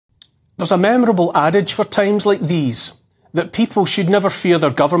There's a memorable adage for times like these, that people should never fear their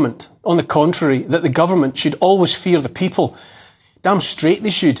government. On the contrary, that the government should always fear the people. Damn straight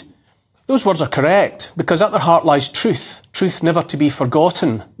they should. Those words are correct, because at their heart lies truth, truth never to be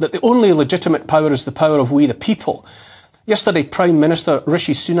forgotten, that the only legitimate power is the power of we the people. Yesterday, Prime Minister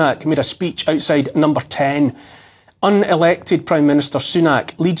Rishi Sunak made a speech outside Number 10. Unelected Prime Minister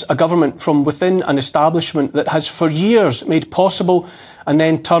Sunak leads a government from within an establishment that has for years made possible and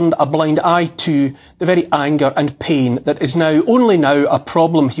then turned a blind eye to the very anger and pain that is only now a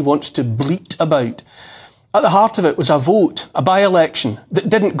problem he wants to bleat about. At the heart of it was a vote, a by-election, that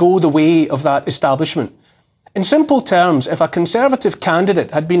didn't go the way of that establishment. In simple terms, if a Conservative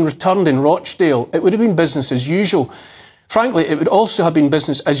candidate had been returned in Rochdale, it would have been business as usual. Frankly, it would also have been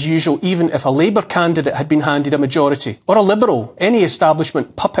business as usual even if a Labour candidate had been handed a majority, or a Liberal, any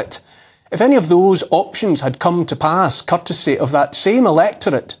establishment puppet. If any of those options had come to pass, courtesy of that same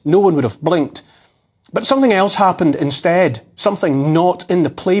electorate, no one would have blinked. But something else happened instead, something not in the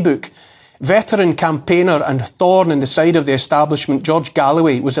playbook. Veteran campaigner and thorn in the side of the establishment, George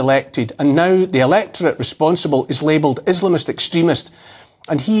Galloway, was elected, and now the electorate responsible is labelled Islamist extremist.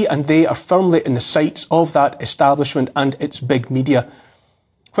 And he and they are firmly in the sights of that establishment and its big media.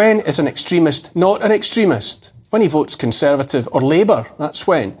 When is an extremist not an extremist? When he votes Conservative or Labour, that's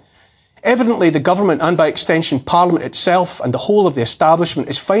when. Evidently, the government and by extension Parliament itself and the whole of the establishment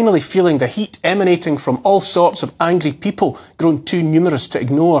is finally feeling the heat emanating from all sorts of angry people grown too numerous to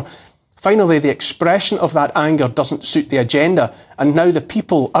ignore. Finally, the expression of that anger doesn't suit the agenda, and now the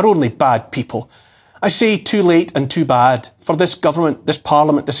people are only bad people. I say too late and too bad. For this government, this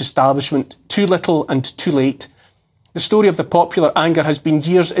Parliament, this establishment, too little and too late. The story of the popular anger has been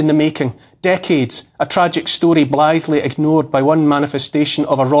years in the making, decades, a tragic story blithely ignored by one manifestation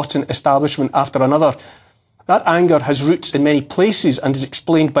of a rotten establishment after another. That anger has roots in many places and is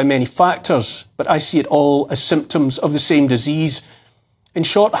explained by many factors, but I see it all as symptoms of the same disease. In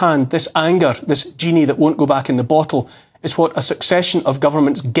shorthand, this anger, this genie that won't go back in the bottle, is what a succession of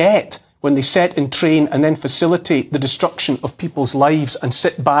governments get when they set in train and then facilitate the destruction of people's lives and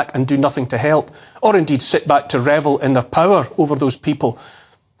sit back and do nothing to help, or indeed sit back to revel in their power over those people.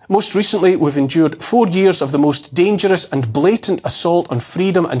 Most recently, we've endured 4 years of the most dangerous and blatant assault on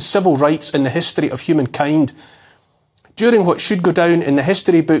freedom and civil rights in the history of humankind. During what should go down in the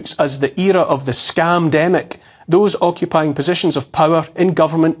history books as the era of the scamdemic, those occupying positions of power in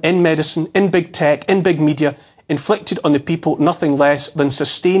government, in medicine, in big tech, in big media, inflicted on the people nothing less than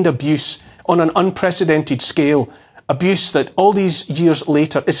sustained abuse on an unprecedented scale, abuse that all these years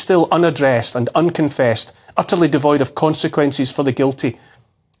later is still unaddressed and unconfessed, utterly devoid of consequences for the guilty.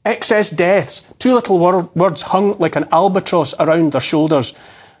 Excess deaths, two little words hung like an albatross around their shoulders.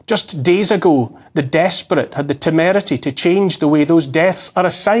 Just days ago, the desperate had the temerity to change the way those deaths are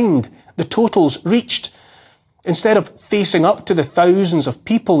assigned, the totals reached. Instead of facing up to the thousands of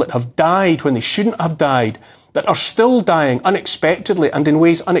people that have died when they shouldn't have died, that are still dying unexpectedly and in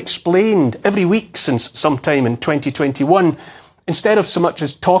ways unexplained every week since sometime in 2021, instead of so much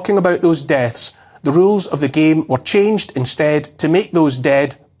as talking about those deaths, the rules of the game were changed instead to make those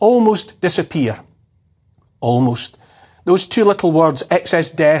dead almost disappear. Almost. Those two little words, excess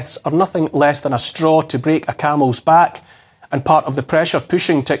deaths, are nothing less than a straw to break a camel's back and part of the pressure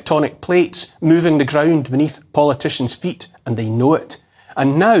pushing tectonic plates, moving the ground beneath politicians' feet, and they know it.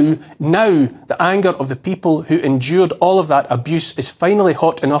 And now, the anger of the people who endured all of that abuse is finally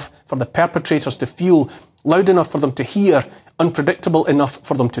hot enough for the perpetrators to feel, loud enough for them to hear, unpredictable enough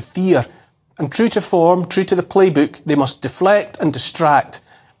for them to fear. And true to form, true to the playbook, they must deflect and distract.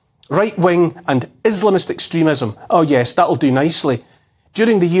 Right-wing and Islamist extremism, oh yes, that'll do nicely.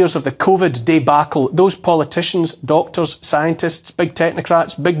 During the years of the COVID debacle, those politicians, doctors, scientists, big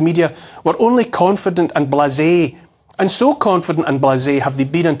technocrats, big media were only confident and blasé. And so confident and blasé have they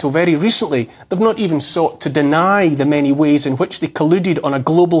been until very recently, they've not even sought to deny the many ways in which they colluded on a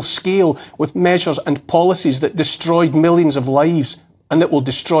global scale with measures and policies that destroyed millions of lives and that will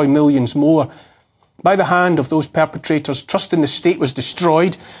destroy millions more. By the hand of those perpetrators, trust in the state was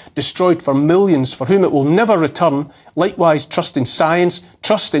destroyed for millions for whom it will never return. Likewise, trust in science,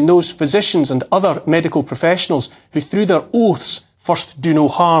 trust in those physicians and other medical professionals who threw their oaths, first do no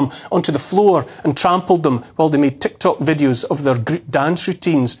harm, onto the floor and trampled them while they made TikTok videos of their group dance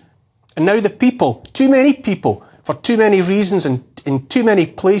routines. And now the people, too many people, for too many reasons and in too many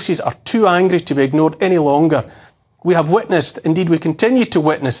places, are too angry to be ignored any longer. We have witnessed, indeed we continue to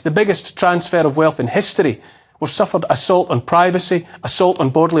witness, the biggest transfer of wealth in history. We've suffered assault on privacy, assault on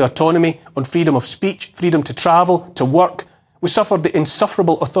bodily autonomy, on freedom of speech, freedom to travel, to work. We suffered the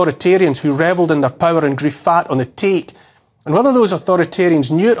insufferable authoritarians who revelled in their power and grew fat on the take. And whether those authoritarians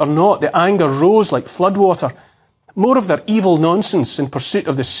knew it or not, the anger rose like floodwater. More of their evil nonsense in pursuit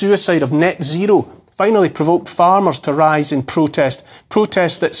of the suicide of net zero finally provoked farmers to rise in protest,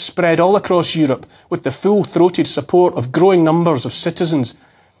 protests that spread all across Europe with the full-throated support of growing numbers of citizens.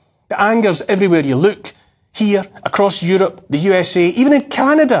 The anger's everywhere you look. Here, across Europe, the USA, even in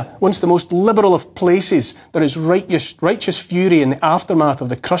Canada, once the most liberal of places, there is righteous fury in the aftermath of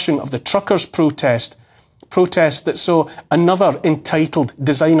the crushing of the truckers' protest that saw another entitled,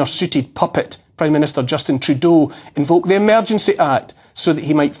 designer-suited puppet, Prime Minister Justin Trudeau, invoke the Emergency Act so that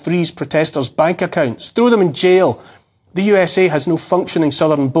he might freeze protesters' bank accounts, throw them in jail. The USA has no functioning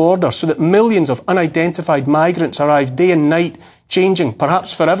southern border, so that millions of unidentified migrants arrive day and night, changing,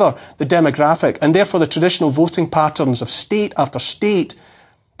 perhaps forever, the demographic and therefore the traditional voting patterns of state after state.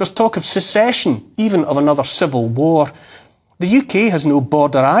 There's talk of secession, even of another civil war. The UK has no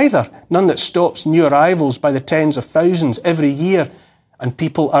border either, none that stops new arrivals by the tens of thousands every year, and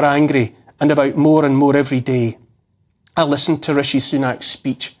people are angry and about more and more every day. I listened to Rishi Sunak's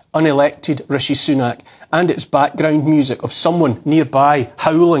speech, unelected Rishi Sunak, and its background music of someone nearby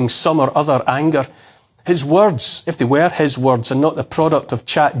howling some or other anger. His words, if they were his words and not the product of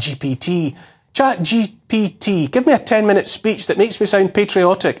ChatGPT, give me a 10-minute speech that makes me sound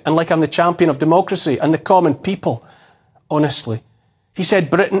patriotic and like I'm the champion of democracy and the common people. Honestly. He said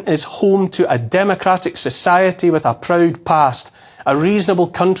Britain is home to a democratic society with a proud past, a reasonable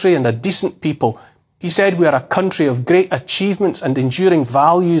country and a decent people. He said we are a country of great achievements and enduring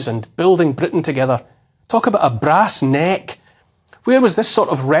values and building Britain together. Talk about a brass neck. Where was this sort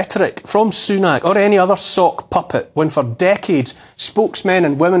of rhetoric from Sunak or any other sock puppet when for decades spokesmen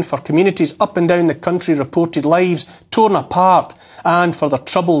and women for communities up and down the country reported lives torn apart and for their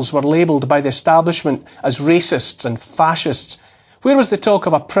troubles were labelled by the establishment as racists and fascists? Where was the talk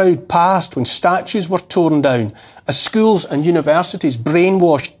of a proud past when statues were torn down, as schools and universities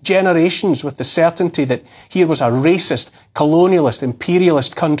brainwashed generations with the certainty that here was a racist, colonialist,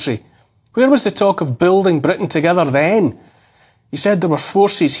 imperialist country? Where was the talk of building Britain together then? He said there were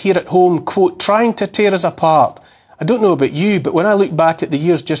forces here at home, quote, trying to tear us apart. I don't know about you, but when I look back at the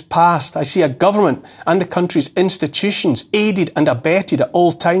years just past, I see a government and the country's institutions aided and abetted at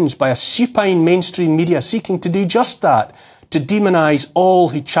all times by a supine mainstream media seeking to do just that, to demonise all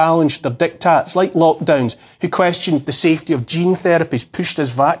who challenged their diktats, like lockdowns, who questioned the safety of gene therapies pushed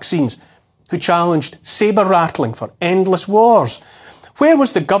as vaccines, who challenged sabre-rattling for endless wars. Where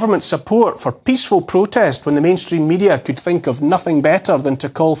was the government's support for peaceful protest when the mainstream media could think of nothing better than to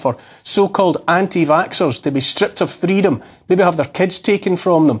call for so-called anti-vaxxers to be stripped of freedom, maybe have their kids taken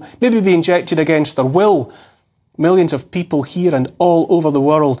from them, maybe be injected against their will? Millions of people here and all over the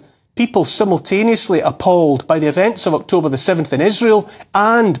world, people simultaneously appalled by the events of October the 7th in Israel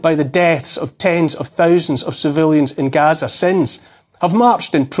and by the deaths of tens of thousands of civilians in Gaza since, have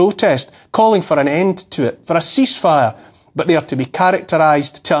marched in protest, calling for an end to it, for a ceasefire, but they are to be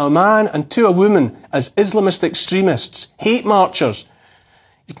characterised to a man and to a woman as Islamist extremists, hate marchers.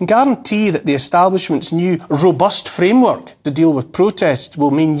 You can guarantee that the establishment's new robust framework to deal with protests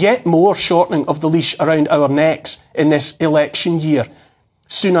will mean yet more shortening of the leash around our necks in this election year.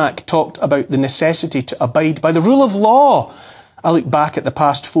 Sunak talked about the necessity to abide by the rule of law. I look back at the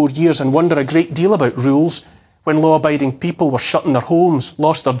past 4 years and wonder a great deal about rules. When law-abiding people were shut in their homes,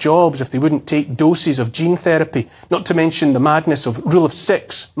 lost their jobs if they wouldn't take doses of gene therapy, not to mention the madness of Rule of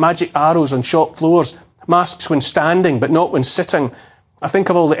 6, magic arrows on shop floors, masks when standing but not when sitting. I think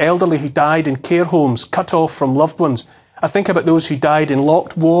of all the elderly who died in care homes, cut off from loved ones. I think about those who died in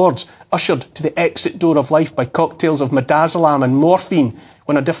locked wards, ushered to the exit door of life by cocktails of midazolam and morphine,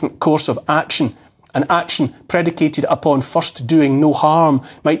 when a different course of action, an action predicated upon first doing no harm,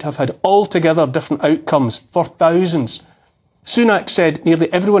 might have had altogether different outcomes for thousands. Sunak said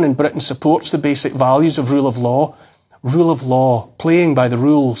nearly everyone in Britain supports the basic values of rule of law. Rule of law, playing by the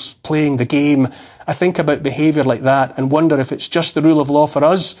rules, playing the game. I think about behaviour like that and wonder if it's just the rule of law for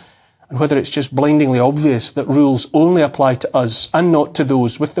us, and whether it's just blindingly obvious that rules only apply to us and not to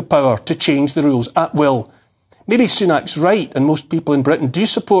those with the power to change the rules at will. Maybe Sunak's right, and most people in Britain do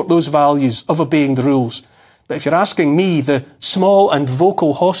support those values of obeying the rules. But if you're asking me, the small and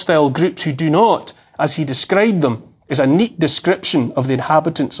vocal hostile groups who do not, as he described them, is a neat description of the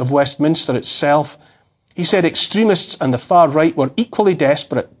inhabitants of Westminster itself. He said extremists and the far right were equally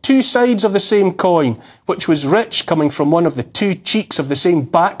desperate, two sides of the same coin, which was rich coming from one of the two cheeks of the same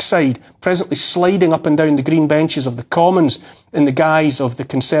backside, presently sliding up and down the green benches of the Commons in the guise of the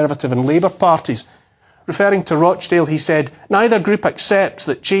Conservative and Labour parties. Referring to Rochdale, he said, neither group accepts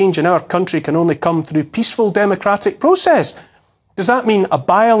that change in our country can only come through peaceful democratic process. Does that mean a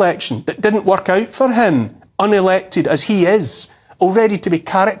by-election that didn't work out for him? unelected as he is, already to be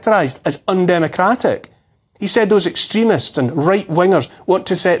characterised as undemocratic. He said those extremists and right-wingers want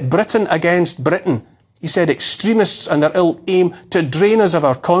to set Britain against Britain. He said extremists and their ilk aim to drain us of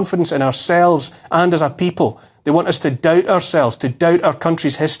our confidence in ourselves and as a people. They want us to doubt ourselves, to doubt our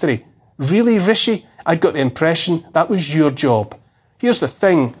country's history. Really, Rishi? I'd got the impression that was your job. Here's the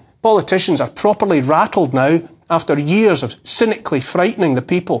thing. Politicians are properly rattled now after years of cynically frightening the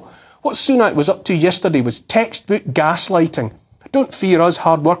people. What Sunak was up to yesterday was textbook gaslighting. Don't fear us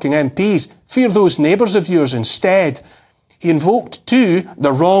hard-working MPs. Fear those neighbours of yours instead. He invoked, too,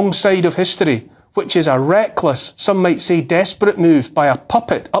 the wrong side of history, which is a reckless, some might say desperate move by a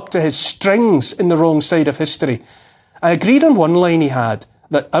puppet up to his strings in the wrong side of history. I agreed on one line he had,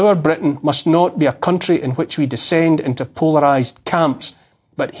 that our Britain must not be a country in which we descend into polarised camps,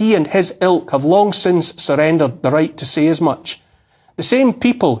 but he and his ilk have long since surrendered the right to say as much. The same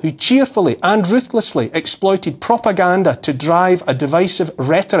people who cheerfully and ruthlessly exploited propaganda to drive a divisive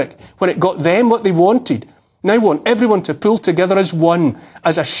rhetoric when it got them what they wanted, now want everyone to pull together as one,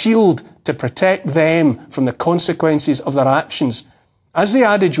 as a shield to protect them from the consequences of their actions. As the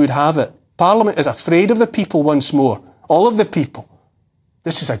adage would have it, Parliament is afraid of the people once more, all of the people.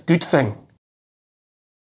 This is a good thing.